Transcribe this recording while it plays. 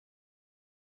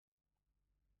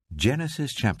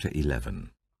Genesis chapter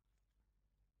 11.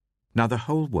 Now the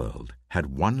whole world had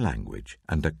one language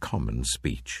and a common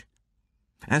speech.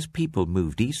 As people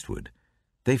moved eastward,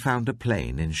 they found a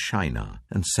plain in Shinar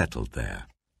and settled there.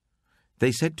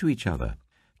 They said to each other,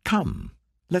 "Come,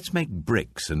 let's make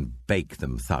bricks and bake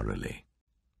them thoroughly."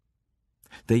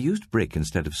 They used brick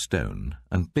instead of stone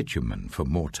and bitumen for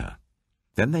mortar.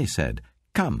 Then they said,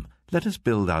 "Come, let us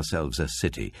build ourselves a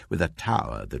city with a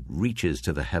tower that reaches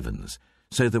to the heavens,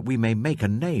 so that we may make a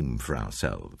name for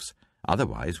ourselves.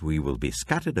 Otherwise we will be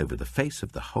scattered over the face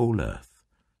of the whole earth."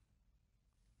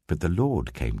 But the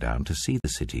Lord came down to see the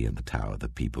city and the tower the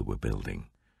people were building.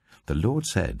 The Lord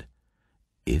said,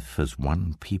 "If as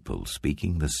one people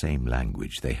speaking the same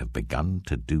language they have begun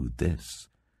to do this,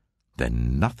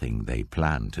 then nothing they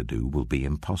plan to do will be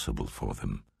impossible for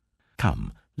them.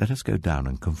 Come, let us go down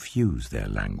and confuse their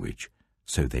language,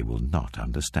 so they will not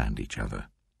understand each other."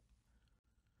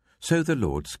 So the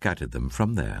Lord scattered them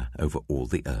from there over all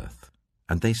the earth,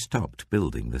 and they stopped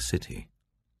building the city.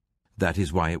 That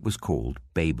is why it was called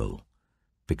Babel,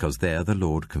 because there the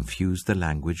Lord confused the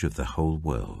language of the whole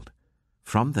world.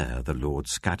 From there the Lord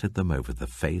scattered them over the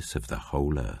face of the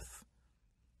whole earth.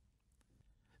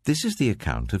 This is the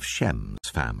account of Shem's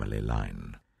family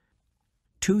line.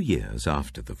 2 years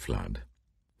after the flood,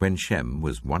 when Shem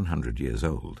was 100 years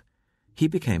old, he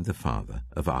became the father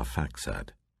of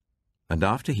Arphaxad. And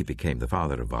after he became the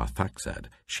father of Arphaxad,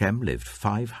 Shem lived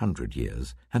 500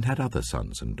 years and had other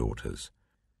sons and daughters.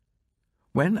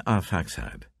 When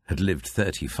Arphaxad had lived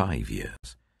 35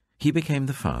 years, he became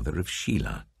the father of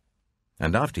Shelah.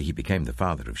 And after he became the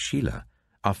father of Shelah,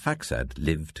 Arphaxad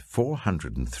lived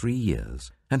 403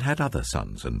 years and had other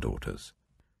sons and daughters.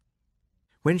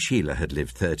 When Shelah had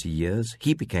lived 30 years,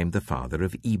 he became the father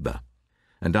of Eber.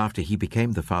 And after he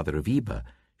became the father of Eber,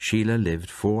 Shelah lived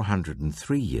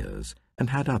 403 years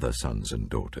and had other sons and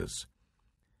daughters.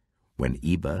 When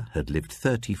Eber had lived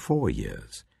 34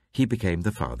 years, he became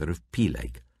the father of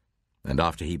Peleg. And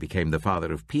after he became the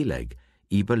father of Peleg,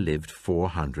 Eber lived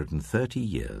 430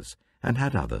 years and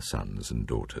had other sons and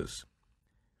daughters.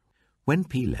 When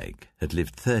Peleg had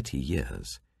lived 30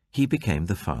 years, he became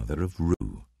the father of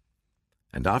Reu.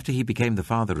 And after he became the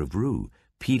father of Reu,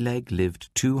 Peleg lived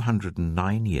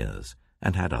 209 years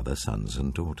and had other sons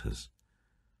and daughters.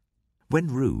 When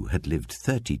Reu had lived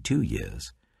 32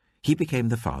 years, he became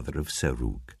the father of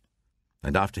Serug.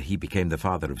 And after he became the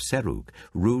father of Serug,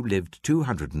 Reu lived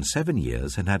 207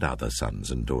 years and had other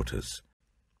sons and daughters.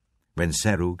 When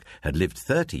Serug had lived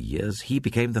 30 years, he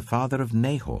became the father of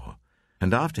Nahor.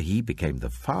 And after he became the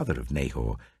father of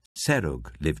Nahor,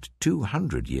 Serug lived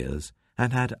 200 years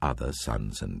and had other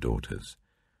sons and daughters.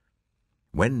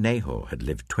 When Nahor had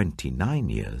lived 29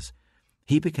 years,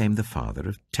 he became the father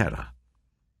of Terah.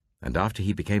 And after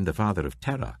he became the father of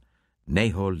Terah,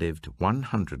 Nahor lived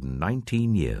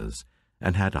 119 years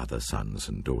and had other sons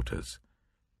and daughters.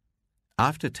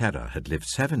 After Terah had lived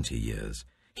 70 years,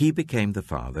 he became the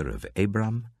father of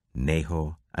Abram,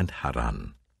 Nahor, and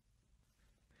Haran.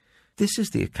 This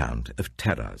is the account of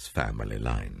Terah's family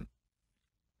line.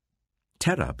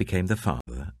 Terah became the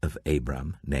father of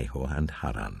Abram, Nahor, and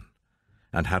Haran.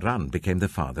 And Haran became the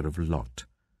father of Lot.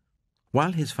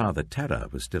 While his father Terah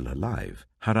was still alive,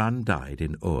 Haran died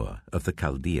in Ur of the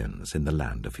Chaldeans in the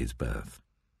land of his birth.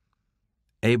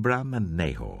 Abram and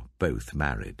Nahor both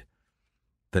married.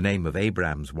 The name of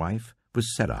Abram's wife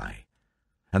was Sarai,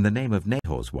 and the name of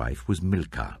Nahor's wife was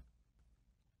Milcah.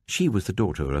 She was the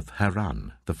daughter of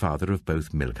Haran, the father of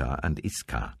both Milcah and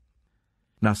Iscah.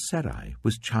 Now Sarai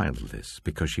was childless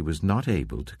because she was not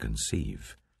able to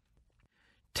conceive.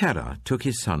 Terah took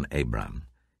his son Abram,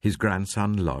 his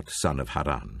grandson Lot, son of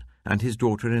Haran, and his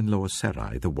daughter-in-law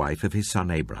Sarai, the wife of his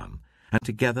son Abram, and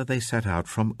together they set out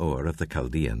from Ur of the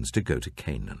Chaldeans to go to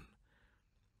Canaan.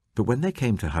 But when they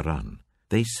came to Haran,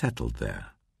 they settled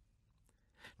there.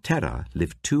 Terah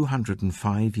lived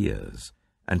 205 years,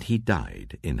 and he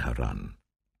died in Haran.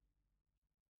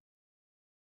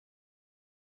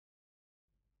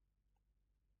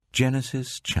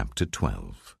 Genesis chapter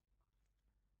 12.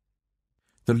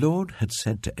 The Lord had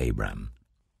said to Abram,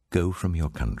 "Go from your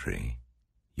country,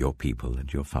 your people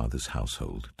and your father's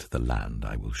household, to the land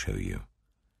I will show you.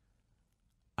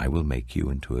 I will make you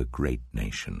into a great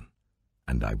nation,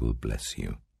 and I will bless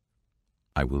you.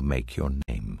 I will make your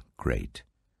name great,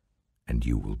 and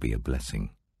you will be a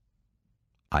blessing.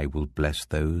 I will bless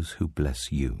those who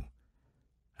bless you,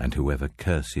 and whoever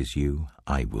curses you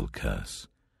I will curse,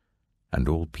 and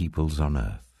all peoples on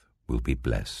earth will be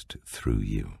blessed through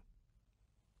you."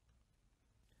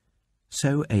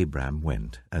 So Abram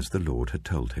went as the Lord had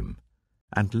told him,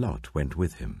 and Lot went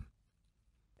with him.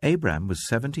 Abram was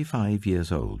 75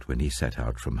 years old when he set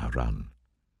out from Haran.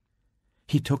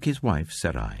 He took his wife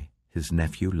Sarai, his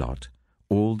nephew Lot,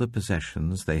 all the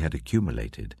possessions they had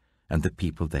accumulated, and the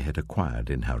people they had acquired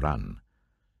in Haran,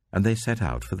 and they set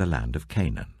out for the land of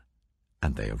Canaan,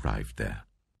 and they arrived there.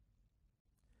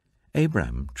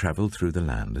 Abram travelled through the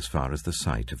land as far as the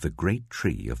site of the great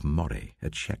tree of Moreh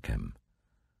at Shechem.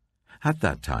 At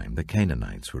that time the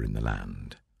Canaanites were in the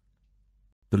land.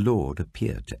 The Lord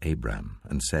appeared to Abram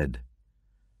and said,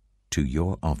 "To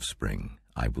your offspring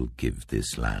I will give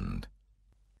this land."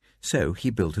 So he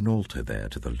built an altar there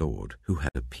to the Lord who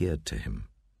had appeared to him.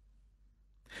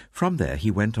 From there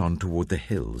he went on toward the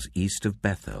hills east of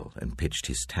Bethel and pitched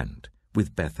his tent,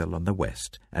 with Bethel on the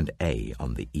west and Ai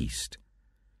on the east.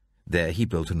 There he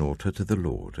built an altar to the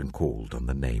Lord and called on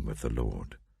the name of the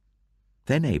Lord.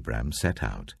 Then Abram set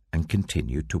out and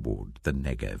continued toward the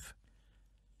Negev.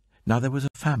 Now there was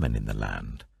a famine in the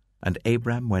land, and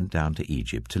Abram went down to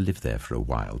Egypt to live there for a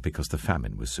while because the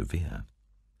famine was severe.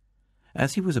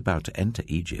 As he was about to enter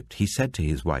Egypt, he said to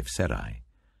his wife Sarai,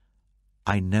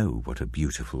 "I know what a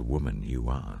beautiful woman you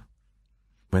are.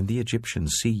 When the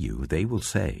Egyptians see you, they will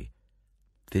say,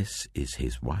 'This is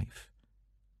his wife.'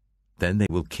 Then they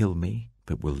will kill me,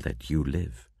 but will let you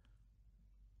live.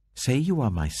 Say you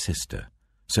are my sister,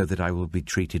 so that I will be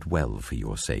treated well for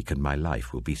your sake, and my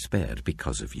life will be spared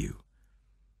because of you."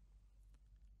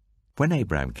 When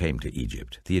Abram came to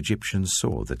Egypt, the Egyptians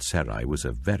saw that Sarai was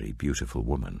a very beautiful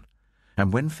woman.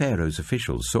 And when Pharaoh's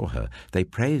officials saw her, they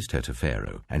praised her to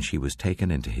Pharaoh, and she was taken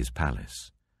into his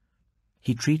palace.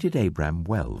 He treated Abram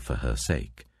well for her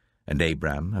sake, and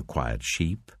Abram acquired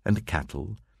sheep and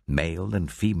cattle, male and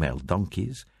female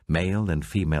donkeys, male and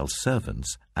female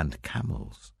servants, and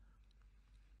camels.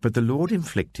 But the Lord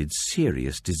inflicted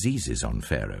serious diseases on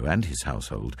Pharaoh and his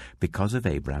household because of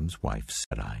Abram's wife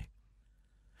Sarai.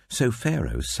 So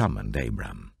Pharaoh summoned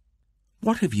Abram.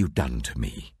 "What have you done to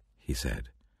me?" he said.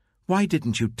 "Why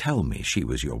didn't you tell me she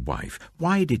was your wife?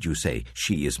 Why did you say,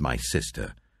 'She is my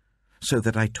sister,' so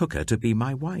that I took her to be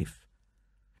my wife?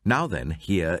 Now then,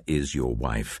 here is your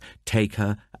wife. Take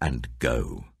her and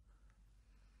go."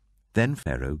 Then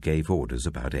Pharaoh gave orders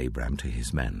about Abram to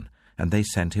his men, and they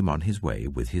sent him on his way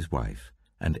with his wife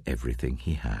and everything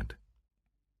he had.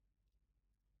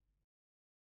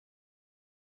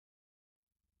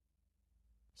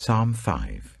 Psalm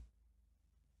 5.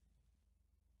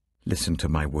 Listen to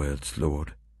my words,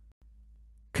 Lord.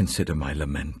 Consider my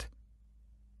lament.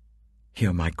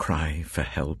 Hear my cry for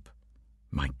help,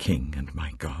 my King and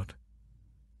my God.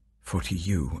 For to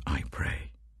you I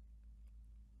pray.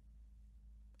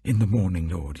 In the morning,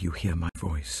 Lord, you hear my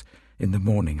voice. In the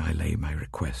morning I lay my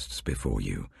requests before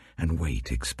you and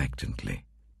wait expectantly.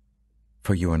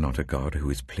 For you are not a God who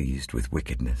is pleased with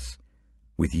wickedness.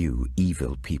 With you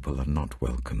evil people are not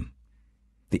welcome.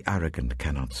 The arrogant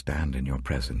cannot stand in your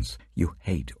presence. You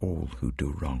hate all who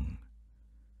do wrong.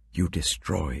 You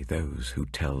destroy those who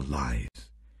tell lies.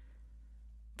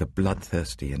 The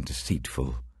bloodthirsty and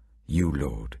deceitful, you,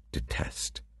 Lord,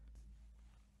 detest.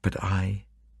 But I,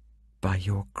 by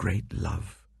your great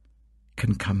love,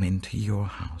 can come into your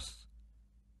house.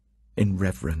 In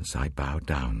reverence I bow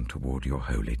down toward your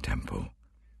holy temple.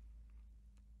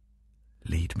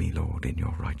 Lead me, Lord, in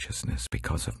your righteousness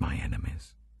because of my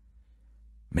enemies.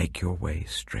 Make your way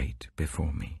straight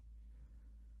before me.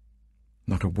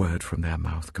 Not a word from their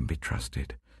mouth can be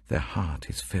trusted. Their heart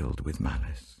is filled with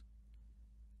malice.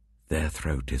 Their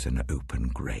throat is an open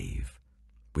grave.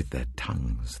 With their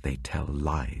tongues they tell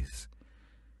lies.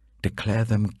 Declare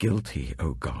them guilty,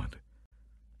 O God.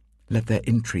 Let their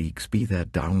intrigues be their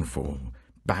downfall.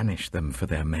 Banish them for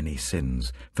their many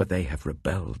sins, for they have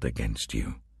rebelled against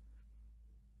you.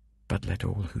 But let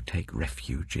all who take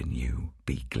refuge in you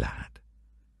be glad.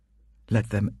 Let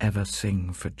them ever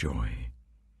sing for joy.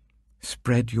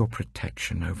 Spread your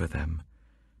protection over them,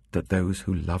 that those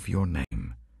who love your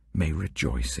name may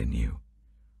rejoice in you.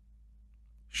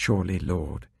 Surely,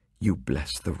 Lord, you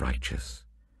bless the righteous.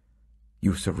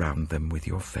 You surround them with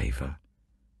your favor,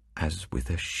 as with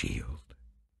a shield.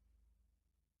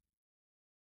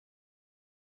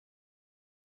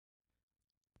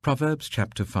 Proverbs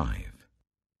chapter 5.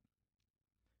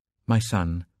 My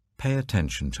son, pay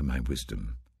attention to my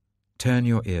wisdom. Turn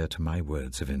your ear to my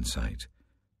words of insight,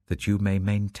 that you may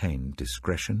maintain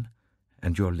discretion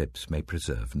and your lips may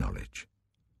preserve knowledge.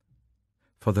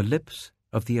 For the lips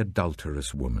of the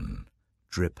adulterous woman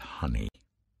drip honey,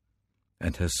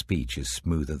 and her speech is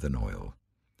smoother than oil.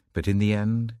 But in the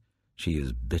end she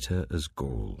is bitter as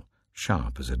gall,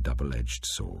 sharp as a double-edged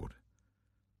sword.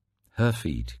 Her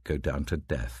feet go down to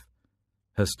death,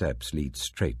 her steps lead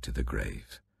straight to the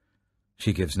grave.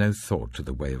 She gives no thought to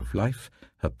the way of life.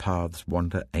 Her paths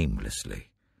wander aimlessly,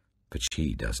 but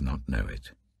she does not know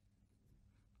it.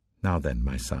 Now then,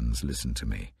 my sons, listen to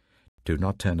me. Do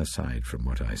not turn aside from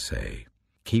what I say.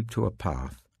 Keep to a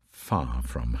path far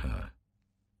from her.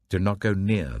 Do not go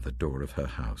near the door of her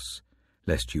house,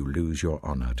 lest you lose your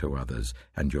honor to others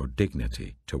and your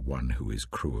dignity to one who is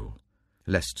cruel,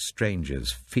 lest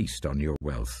strangers feast on your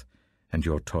wealth and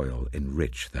your toil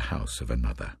enrich the house of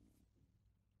another.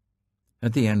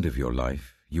 At the end of your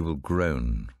life, you will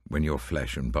groan when your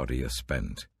flesh and body are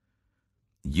spent.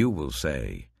 You will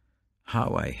say,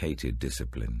 "How I hated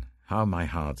discipline, how my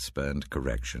heart spurned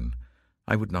correction.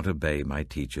 I would not obey my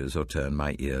teachers or turn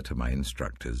my ear to my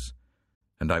instructors,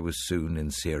 and I was soon in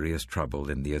serious trouble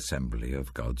in the assembly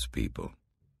of God's people."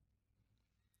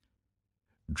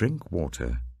 Drink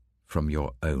water from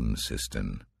your own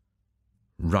cistern,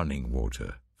 running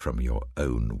water from your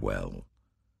own well.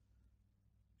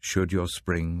 Should your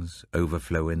springs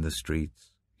overflow in the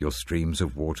streets, your streams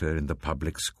of water in the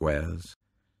public squares,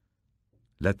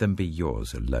 let them be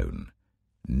yours alone,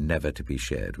 never to be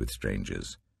shared with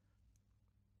strangers.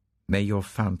 May your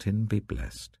fountain be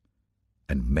blessed,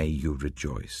 and may you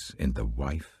rejoice in the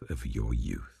wife of your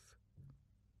youth.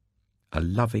 A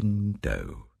loving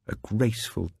doe, a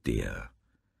graceful deer,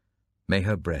 may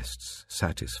her breasts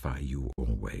satisfy you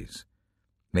always.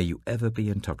 May you ever be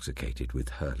intoxicated with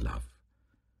her love.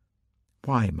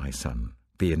 Why, my son,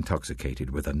 be intoxicated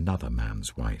with another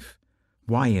man's wife?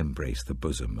 Why embrace the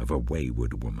bosom of a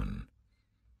wayward woman?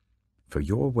 For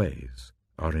your ways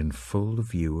are in full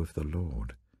view of the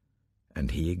Lord, and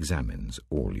he examines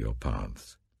all your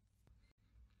paths.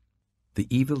 The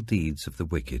evil deeds of the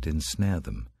wicked ensnare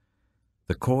them.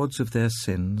 The cords of their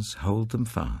sins hold them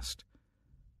fast.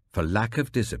 For lack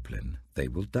of discipline they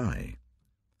will die,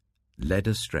 led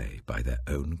astray by their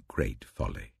own great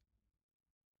folly.